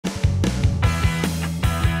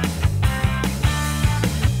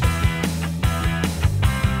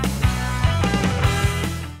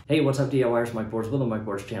Hey, what's up DIYers, Mike Boards, Will Mike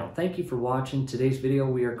Boards channel. Thank you for watching. Today's video,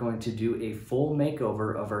 we are going to do a full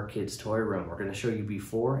makeover of our kids' toy room. We're going to show you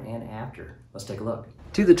before and after. Let's take a look.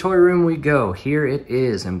 To the toy room we go. Here it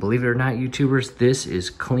is. And believe it or not, YouTubers, this is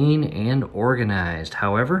clean and organized.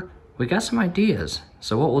 However, we got some ideas.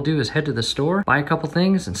 So what we'll do is head to the store, buy a couple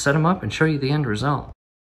things, and set them up and show you the end result.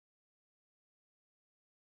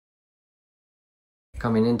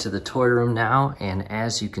 Coming into the toy room now, and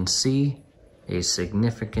as you can see, a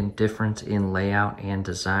significant difference in layout and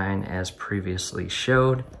design as previously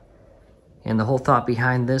showed. And the whole thought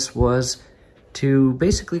behind this was to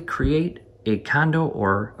basically create a condo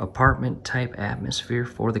or apartment type atmosphere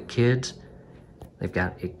for the kids. They've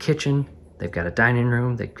got a kitchen, they've got a dining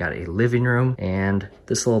room, they've got a living room, and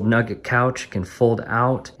this little Nugget couch can fold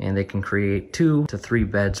out and they can create 2 to 3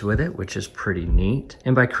 beds with it, which is pretty neat.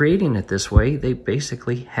 And by creating it this way, they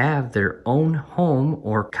basically have their own home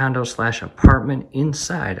or condo slash apartment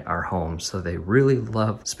inside our home. So they really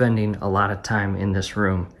love spending a lot of time in this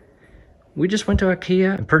room. We just went to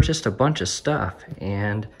ikea and purchased a bunch of stuff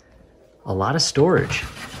and a lot of storage.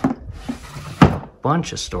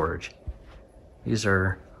 Bunch of storage. These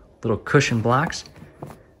are little cushion blocks.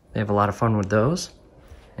 They have a lot of fun with those.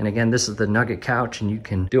 And again, this is the Nugget couch, and you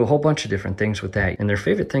can do a whole bunch of different things with that. And their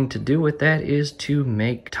favorite thing to do with that is to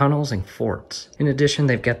make tunnels and forts. In addition,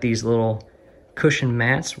 they've got these little cushion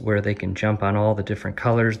mats where they can jump on all the different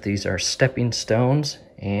colors. These are stepping stones,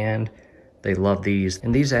 and they love these.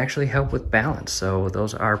 And these actually help with balance, so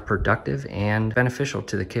those are productive and beneficial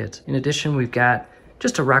to the kids. In addition, we've got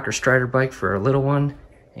just a rocker strider bike for a little one,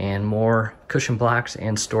 and more cushion blocks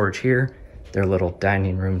and storage here. Their little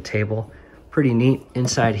dining room table. Pretty neat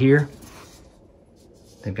inside here.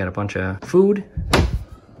 They've got a bunch of food.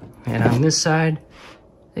 And on this side,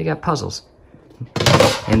 they got puzzles.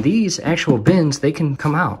 And these actual bins, they can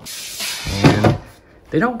come out. And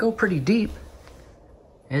they don't go pretty deep.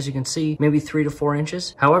 As you can see, maybe 3 to 4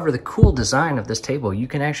 inches. However, the cool design of this table, you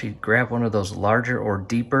can actually grab one of those larger or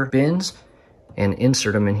deeper bins and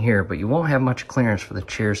insert them in here, but you won't have much clearance for the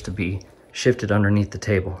chairs to be shifted underneath the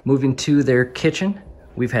table. Moving to their kitchen,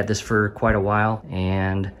 we've had this for quite a while,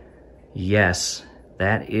 and yes,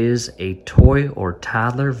 that is a toy or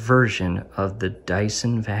toddler version of the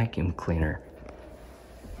Dyson vacuum cleaner.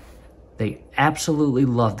 They absolutely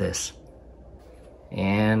love this.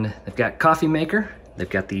 And they've got coffee maker, they've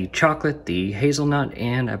got the chocolate, the hazelnut,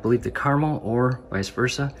 and I believe the caramel, or vice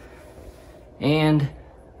versa. And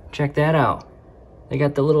check that out. They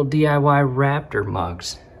got the little DIY Raptor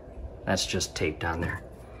mugs. That's just taped on there.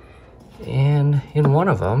 And in one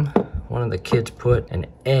of them, one of the kids put an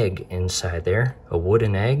egg inside there, a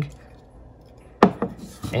wooden egg.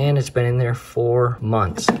 And it's been in there for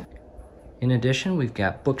months. In addition, we've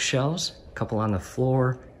got bookshelves, a couple on the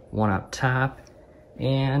floor, one up top.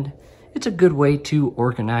 And it's a good way to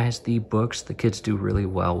organize the books. The kids do really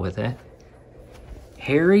well with it.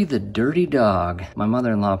 Harry the Dirty Dog. My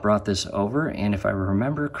mother-in-law brought this over, and if I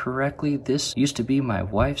remember correctly, this used to be my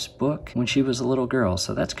wife's book when she was a little girl,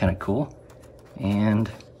 so that's kind of cool. And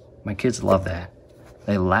my kids love that.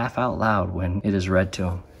 They laugh out loud when it is read to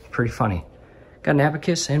them. Pretty funny. Got an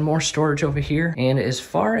abacus and more storage over here. And as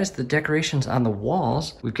far as the decorations on the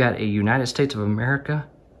walls, we've got a United States of America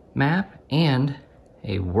map and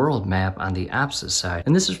a world map on the opposite side.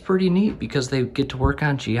 And this is pretty neat because they get to work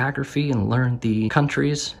on geography and learn the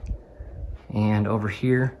countries. And over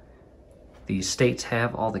here, the states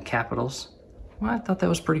have all the capitals. Well, I thought that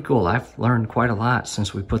was pretty cool. I've learned quite a lot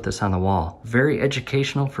since we put this on the wall. Very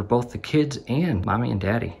educational for both the kids and mommy and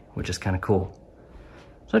daddy, which is kind of cool.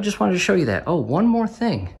 So I just wanted to show you that. Oh, one more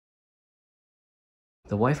thing.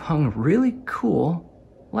 The wife hung really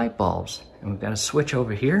cool light bulbs. And we've got a switch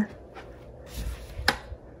over here.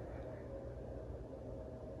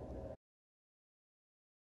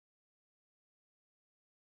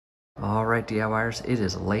 All right, DIYers, it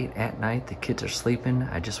is late at night. The kids are sleeping.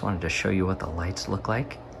 I just wanted to show you what the lights look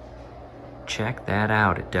like. Check that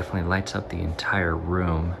out. It definitely lights up the entire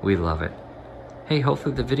room. We love it. Hey,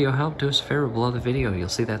 hopefully the video helped. Do us a favor below the video. You'll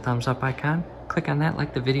see that thumbs up icon. Click on that,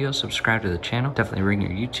 like the video, subscribe to the channel. Definitely ring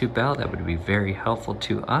your YouTube bell. That would be very helpful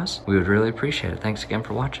to us. We would really appreciate it. Thanks again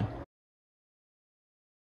for watching.